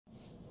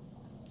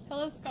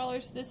Hello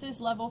scholars, this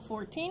is level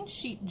 14,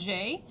 sheet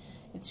J.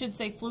 It should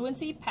say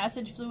Fluency,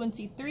 Passage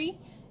Fluency 3,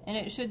 and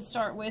it should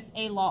start with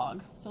a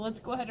log. So let's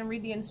go ahead and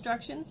read the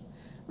instructions.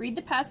 Read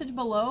the passage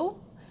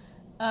below.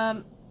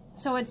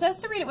 So it says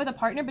to read it with a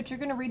partner, but you're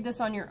going to read this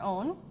on your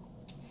own.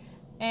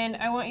 And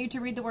I want you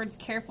to read the words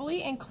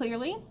carefully and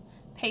clearly.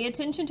 Pay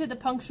attention to the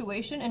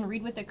punctuation and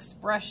read with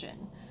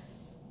expression.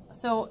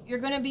 So you're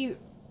going to be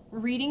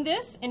reading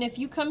this, and if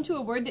you come to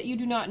a word that you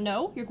do not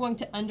know, you're going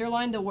to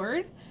underline the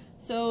word.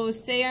 So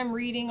say I'm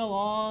reading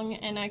along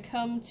and I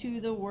come to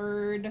the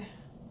word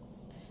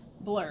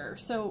blur.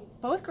 So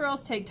both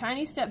girls take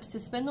tiny steps to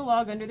spin the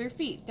log under their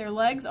feet. Their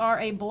legs are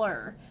a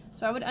blur.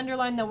 So I would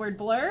underline the word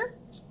blur,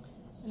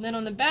 and then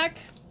on the back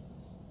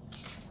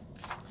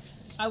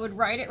I would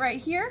write it right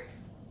here,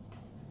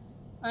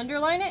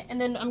 underline it, and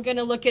then I'm going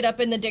to look it up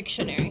in the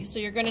dictionary. So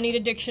you're going to need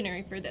a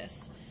dictionary for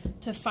this.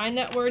 To find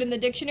that word in the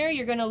dictionary,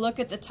 you're going to look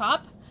at the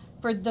top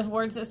for the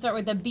words that start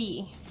with a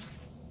B.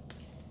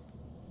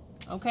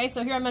 Okay,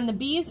 so here I'm on the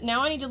B's.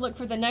 Now I need to look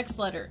for the next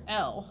letter,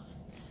 L.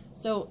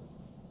 So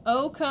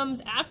O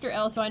comes after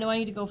L, so I know I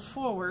need to go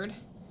forward.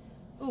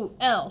 Ooh,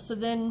 L. So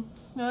then,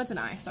 no, that's an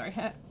I, sorry.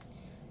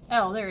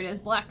 L, there it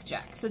is,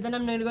 blackjack. So then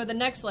I'm going to go to the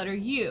next letter,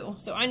 U.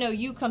 So I know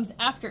U comes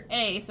after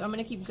A, so I'm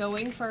going to keep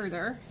going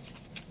further.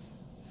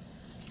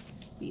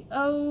 The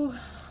O,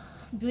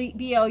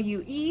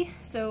 B-L-U-E.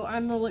 So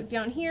I'm going to look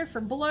down here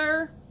for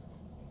blur.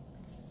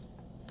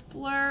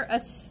 Blur, a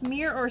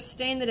smear or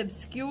stain that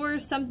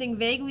obscures something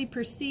vaguely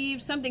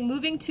perceived, something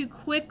moving too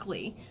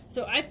quickly.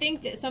 So I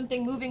think that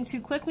something moving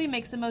too quickly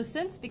makes the most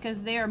sense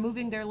because they are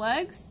moving their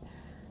legs.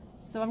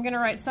 So I'm going to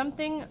write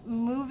something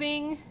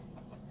moving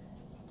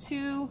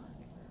too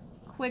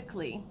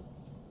quickly.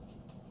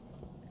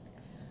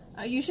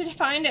 You should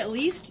find at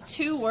least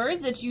 2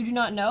 words that you do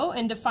not know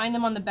and define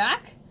them on the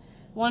back,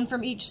 one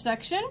from each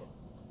section.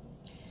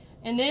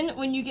 And then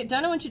when you get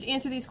done, I want you to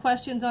answer these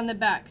questions on the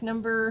back.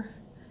 Number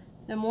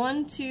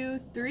 1, 2,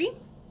 3.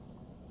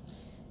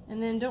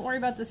 And then don't worry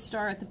about the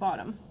star at the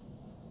bottom.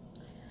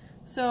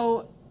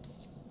 So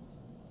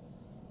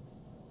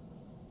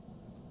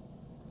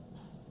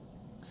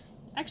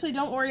actually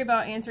don't worry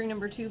about answering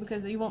number 2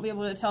 because you won't be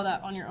able to tell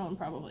that on your own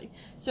probably.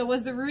 So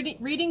was the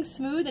reading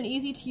smooth and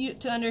easy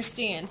to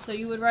understand? So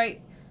you would write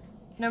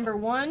number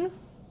 1.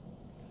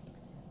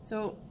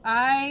 So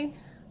I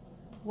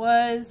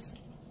was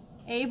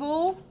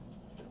able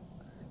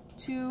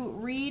to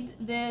read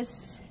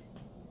this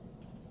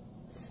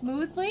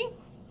smoothly,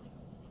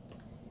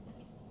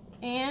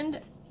 and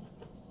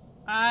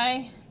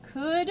I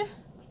could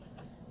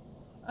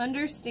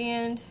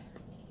understand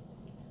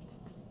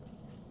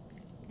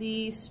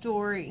the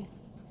story.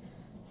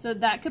 So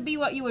that could be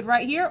what you would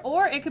write here,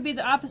 or it could be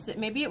the opposite.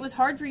 Maybe it was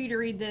hard for you to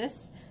read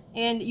this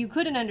and you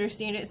couldn't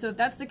understand it. So if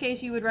that's the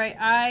case, you would write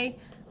I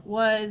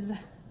was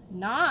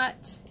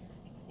not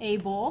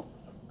able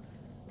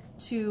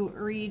to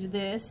read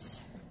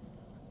this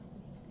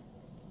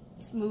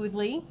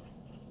smoothly,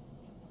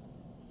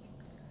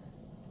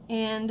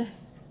 and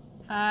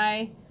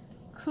I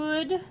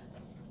could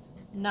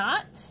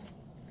not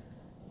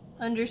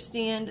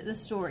understand the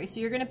story.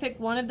 So you're going to pick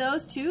one of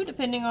those 2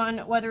 depending on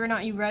whether or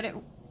not you read it,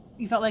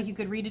 you felt like you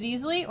could read it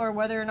easily, or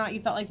whether or not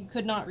you felt like you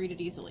could not read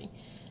it easily.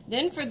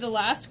 Then for the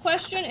last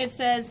question, it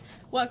says,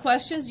 what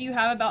questions do you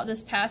have about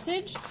this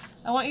passage?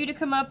 I want you to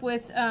come up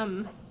with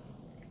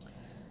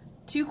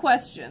 2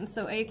 questions.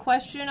 So a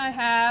question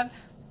I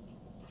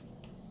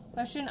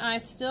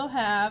still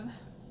have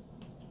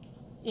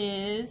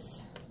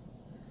is,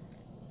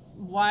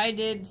 why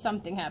did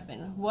something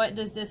happen? What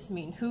does this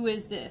mean? Who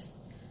is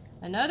this?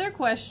 Another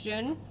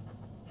question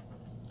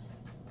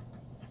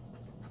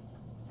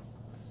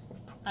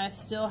I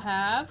still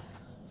have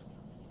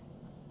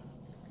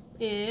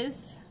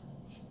is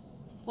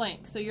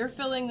blank. So you're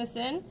filling this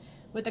in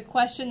with a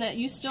question that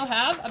you still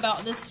have about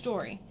this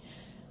story.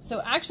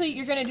 So actually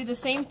you're going to do the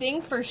same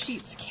thing for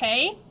sheets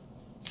K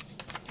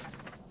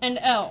and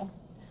L.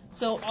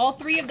 So all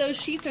 3 of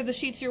those sheets are the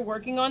sheets you're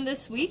working on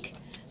this week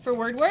for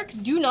word work.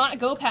 Do not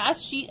go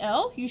past sheet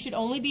L. You should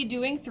only be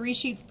doing 3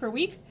 sheets per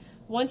week.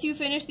 Once you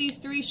finish these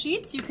 3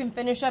 sheets, you can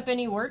finish up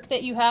any work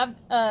that you have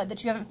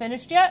that you haven't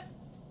finished yet.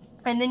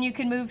 And then you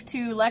can move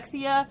to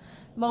Lexia,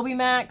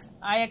 MobiMax,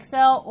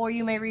 IXL, or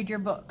you may read your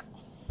book.